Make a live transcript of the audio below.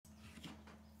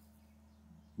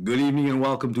Good evening and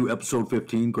welcome to episode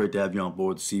 15. Great to have you on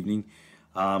board this evening.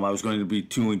 I was going to be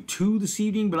 2 and 2 this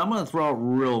evening, but I'm going to throw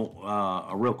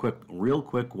out a real quick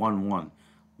 1-1.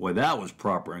 Boy, that was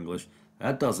proper English.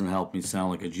 That doesn't help me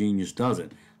sound like a genius, does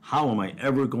it? How am I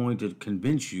ever going to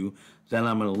convince you that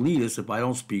I'm an elitist if I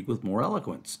don't speak with more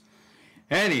eloquence?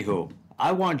 Anywho,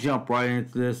 I want to jump right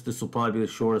into this. This will probably be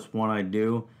the shortest one I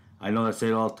do. I know I say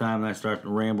it all the time and I start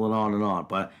rambling on and on,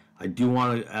 but I do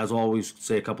want to, as always,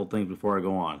 say a couple things before I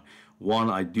go on.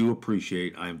 One, I do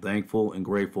appreciate, I am thankful and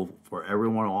grateful for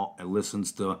everyone that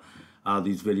listens to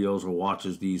these videos or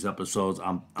watches these episodes.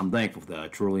 I'm thankful for that. I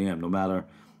truly am. No matter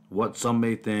what some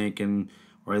may think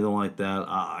or anything like that,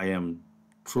 I am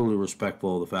truly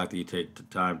respectful of the fact that you take the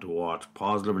time to watch,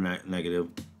 positive or negative.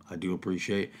 I do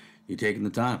appreciate you taking the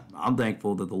time. I'm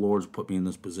thankful that the Lord's put me in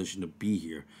this position to be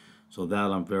here. So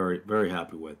that I'm very, very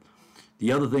happy with.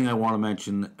 The other thing I want to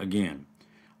mention again,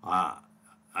 I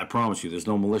promise you there's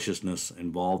no maliciousness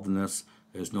involved in this.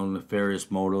 There's no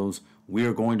nefarious motives. We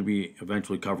are going to be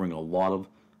eventually covering a lot of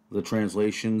the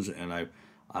translations, and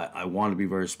I want to be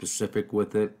very specific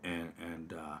with it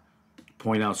and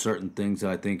point out certain things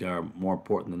that I think are more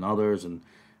important than others. And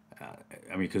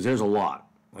I mean, because there's a lot.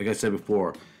 Like I said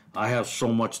before, I have so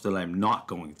much that I'm not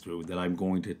going through that I'm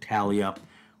going to tally up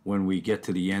when we get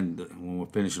to the end. When we're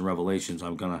finishing Revelations,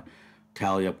 I'm going to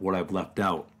tally up what I've left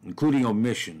out, including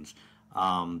omissions.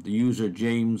 The user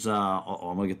James, I'm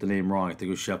going to get the name wrong, I think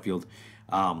it was Sheffield,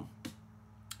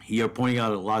 he are pointing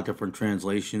out a lot of different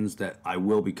translations that I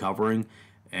will be covering,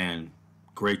 and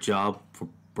great job for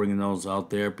bringing those out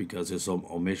there, because there's some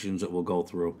omissions that we'll go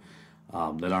through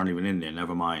that aren't even in there.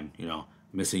 Never mind,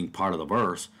 missing part of the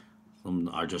verse. Some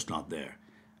are just not there.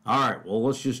 All right, well,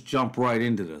 let's just jump right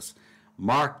into this.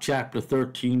 Mark chapter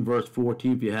 13, verse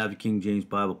 14. If you have your King James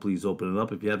Bible, please open it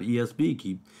up. If you have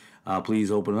ESV, please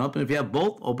open it up. And if you have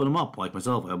both, open them up. Like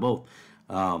myself, I have both.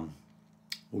 We're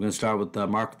going to start with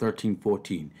Mark 13,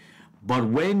 14. But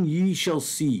when ye shall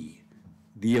see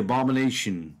the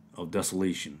abomination of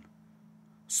desolation,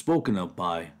 spoken of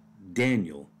by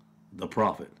Daniel the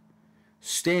prophet,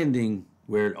 standing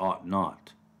where it ought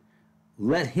not,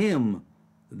 let him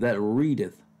that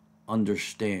readeth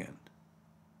understand.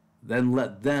 Then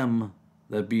let them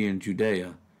that be in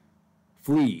Judea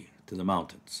flee to the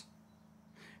mountains.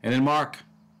 And in Mark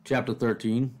chapter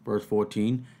 13, verse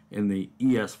 14, in the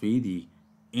ESV, the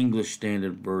English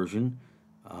Standard Version,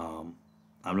 I'm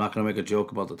not going to make a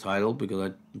joke about the title because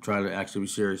I'm trying to actually be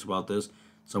serious about this.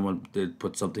 Someone did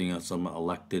put something on some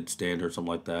elected standard or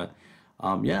something like that.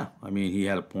 Yeah, I mean, he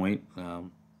had a point.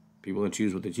 People can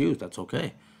choose what they choose. That's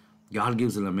okay. God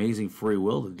gives an amazing free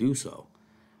will to do so.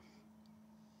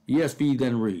 ESV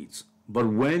then reads, but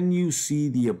when you see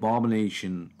the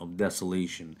abomination of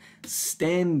desolation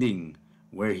standing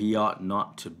where he ought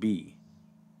not to be,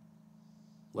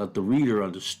 let the reader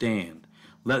understand.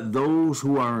 Let those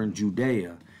who are in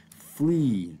Judea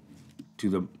flee to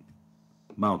the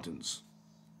mountains.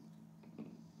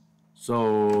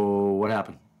 So what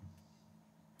happened?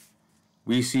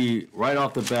 We see right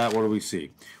off the bat, what do we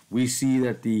see? We see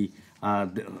that the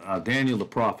Daniel the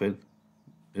prophet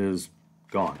is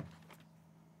gone.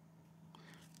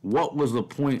 What was the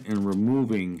point in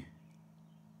removing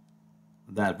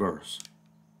that verse?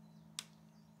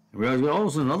 And we realize, oh,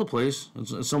 it's in another place.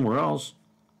 It's somewhere else.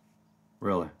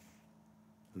 Really?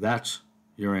 That's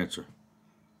your answer.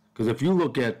 Because if you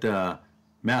look at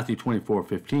Matthew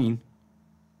 24:15,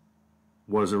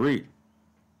 what does it read?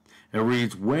 It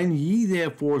reads, when ye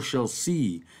therefore shall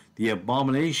see the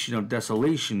abomination of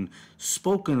desolation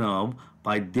spoken of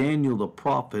by Daniel the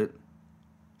prophet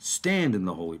stand in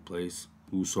the holy place,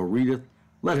 whoso readeth,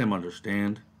 let him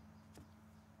understand.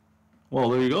 Well,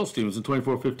 there you go, Stephen. It's in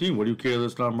 24:15. What do you care that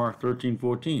it's not Mark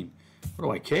 13:14? What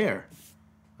do I care?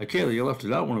 I care that you left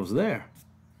it out when it was there.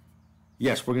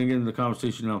 Yes, we're going to get into the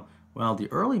conversation now. Well,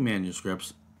 the early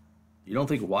manuscripts, you don't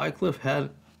think Wycliffe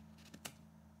had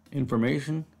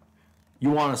information? You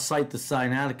want to cite the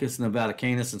Sinaiticus and the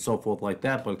Vaticanus and so forth like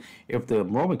that, but if the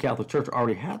Roman Catholic Church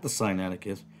already had the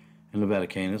Sinaiticus and the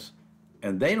Vaticanus,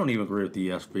 and they don't even agree with the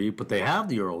ESV, but they have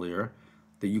the earlier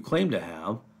that you claim to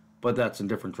have, but that's in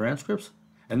different transcripts,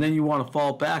 and then you want to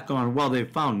fall back on, well, they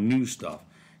found new stuff.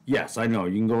 Yes, I know.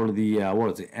 You can go to the,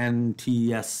 what is it,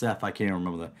 NTSF, I can't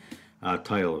remember the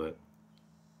title of it.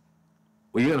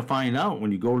 Well, you're going to find out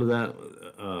when you go to that,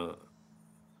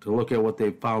 to look at what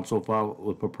they've found so far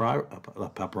with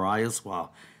papyrus.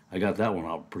 Wow, I got that one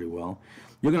out pretty well.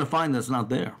 You're going to find that's not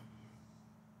there.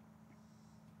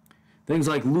 Things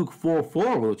like Luke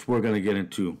 4:4, which we're going to get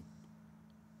into,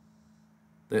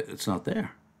 it's not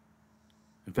there.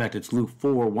 In fact, it's Luke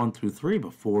 4:1-3,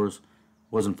 but 4's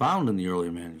wasn't found in the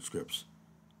earlier manuscripts.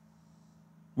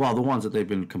 Well, the ones that they've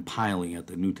been compiling at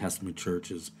the New Testament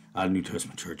churches, the New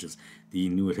Testament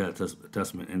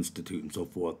Institute and so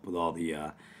forth, with all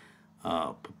the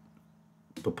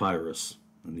papyrus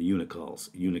and the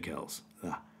unicals.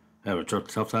 I have a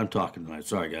tough time talking tonight.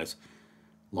 Sorry, guys.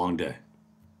 Long day.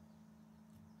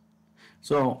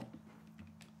 So,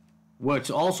 what's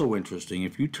also interesting,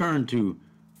 if you turn to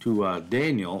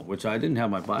Daniel, which I didn't have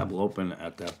my Bible open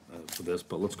at that for this,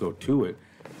 but let's go to it.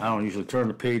 I don't usually turn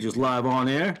the pages live on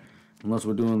air unless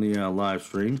we're doing the live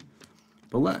stream.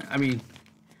 But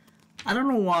I don't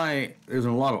know why there's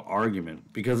a lot of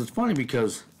argument, because it's funny,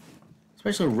 because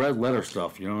especially red letter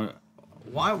stuff,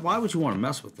 why would you want to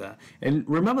mess with that? And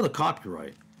remember the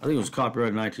copyright. I think it was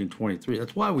copyrighted in 1923.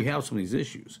 That's why we have some of these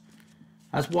issues.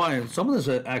 That's why some of this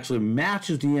actually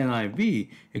matches the NIV,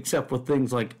 except for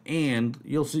things like "and."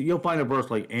 You'll find a verse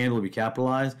like "and" will be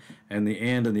capitalized, and the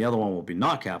 "and" in the other one will be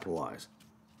not capitalized.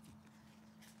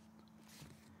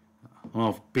 I don't know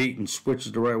if bait and switch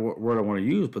is the right word I want to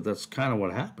use, but that's kind of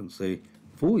what happens. They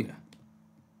fool you.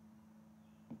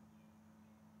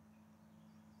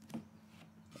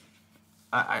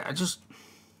 I'm just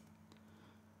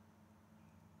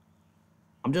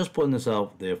putting this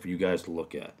out there for you guys to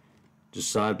look at,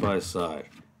 just side by side.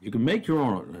 You can make your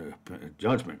own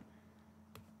judgment.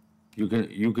 You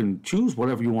can choose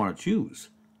whatever you want to choose.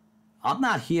 I'm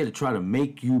not here to try to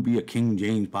make you be a King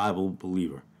James Bible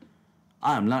believer.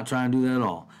 I am not trying to do that at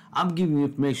all. I'm giving you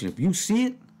information. If you see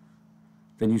it,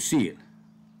 then you see it.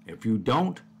 If you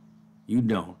don't, you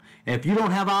don't. And if you don't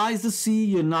have eyes to see,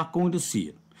 you're not going to see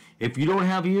it. If you don't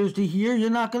have ears to hear, you're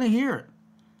not going to hear it.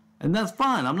 And that's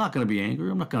fine. I'm not going to be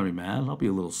angry. I'm not going to be mad. I'll be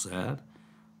a little sad.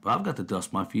 But I've got to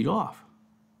dust my feet off.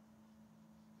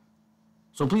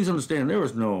 So please understand, there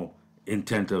is no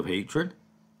intent of hatred,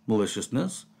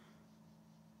 maliciousness,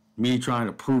 me trying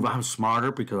to prove I'm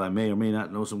smarter because I may or may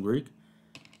not know some Greek,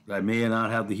 that I may or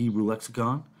not have the Hebrew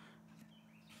lexicon,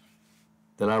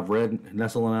 that I've read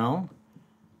Nestle and Allen,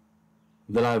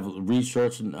 that I've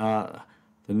researched the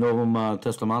Novum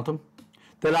Testamentum,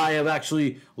 that I have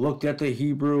actually looked at the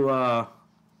Hebrew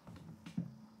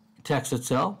text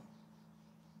itself,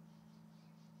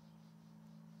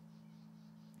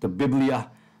 the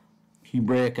Biblia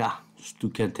Hebraica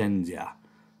Studentensia.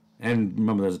 And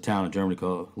remember, there's a town in Germany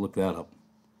called, look that up.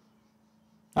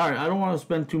 All right, I don't want to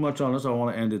spend too much on this. I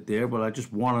want to end it there, but I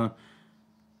just want to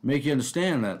make you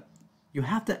understand that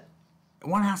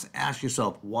one has to ask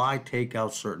yourself, why take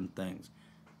out certain things?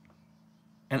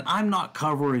 And I'm not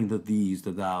covering the these,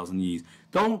 the thous, and ye's.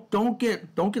 Don't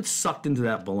get sucked into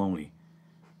that baloney.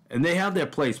 And they have their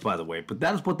place, by the way, but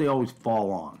that is what they always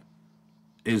fall on,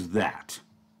 is that.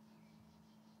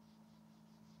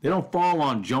 They don't fall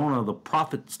on Jonah the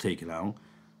prophet's taken out.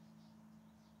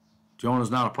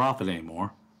 Jonah's not a prophet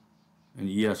anymore in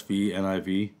ESV,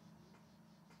 NIV.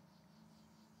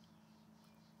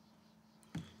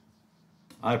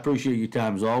 I appreciate your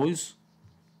time as always.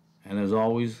 And as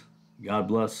always, God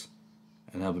bless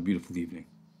and have a beautiful evening.